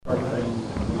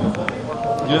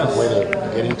Yes. way to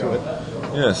get into it?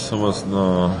 Yes, it was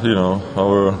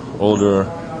our older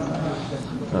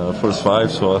first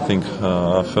five, so I think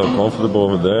I felt comfortable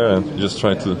over there and just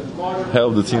trying to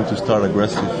help the team to start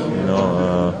aggressive,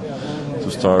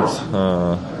 to start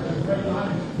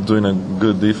doing a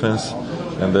good defense,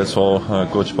 and that's all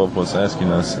Coach Pop was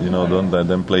asking us. Don't let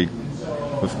them play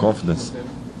with confidence.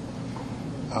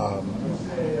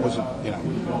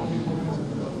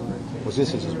 Was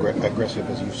this as aggressive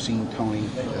as you've seen Tony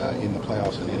in the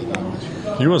playoffs in any game this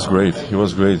year? He was great.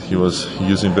 He was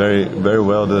using very, very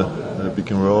well the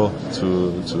pick and roll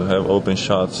to have open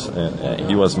shots, and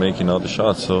he was making all the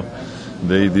shots. So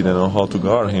they didn't know how to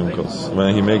guard him, because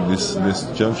when he makes this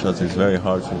jump shots, it's very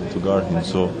hard to guard him.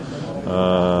 So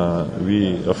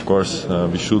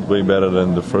we shoot way better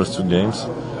than the first two games,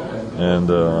 and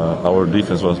our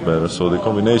defense was better. So the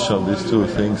combination of these two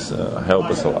things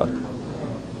helped us a lot.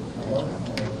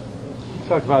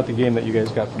 Talk about the game that you guys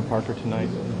got from Parker tonight.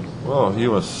 Well, he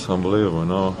was unbelievable,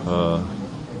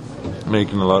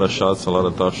 making a lot of shots, a lot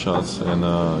of tough shots, and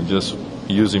just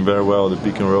using very well the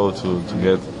pick and roll to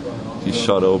get his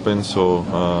shot open. So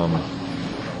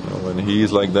when he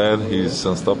is like that, he's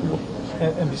unstoppable.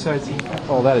 And besides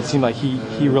all that, it seemed like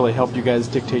he really helped you guys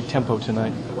dictate tempo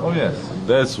tonight. Oh yes,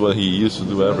 that's what he used to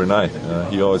do every night.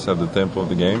 He always had the tempo of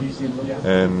the game,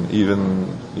 and even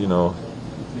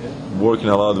working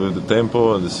a lot with the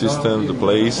tempo, the system, the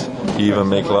plays. He even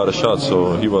make a lot of shots,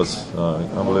 so he was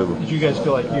unbelievable. Did you guys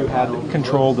feel like you had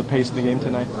control the pace of the game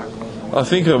tonight? I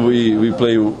think we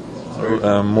play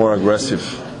more aggressive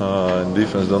in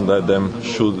defense. Don't let them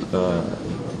shoot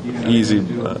easy,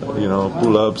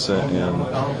 pull-ups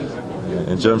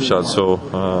and jump shots. So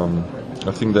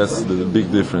I think that's the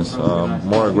big difference.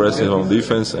 More aggressive on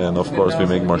defense, and of course we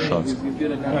make more shots.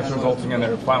 That's resulting in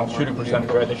their final shooting percentage.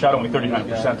 Right? They shot only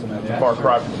 39%, and that's a far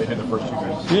cry from what they did the first two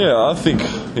games. Yeah, I think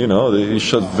they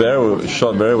shot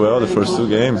very well the first two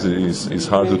games. It's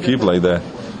hard to keep like that.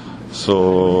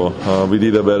 So we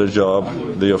did a better job.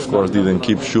 They of course didn't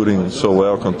keep shooting so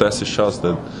well contested shots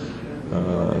that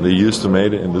they used to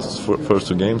make in the first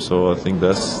two games. So I think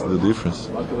that's the difference.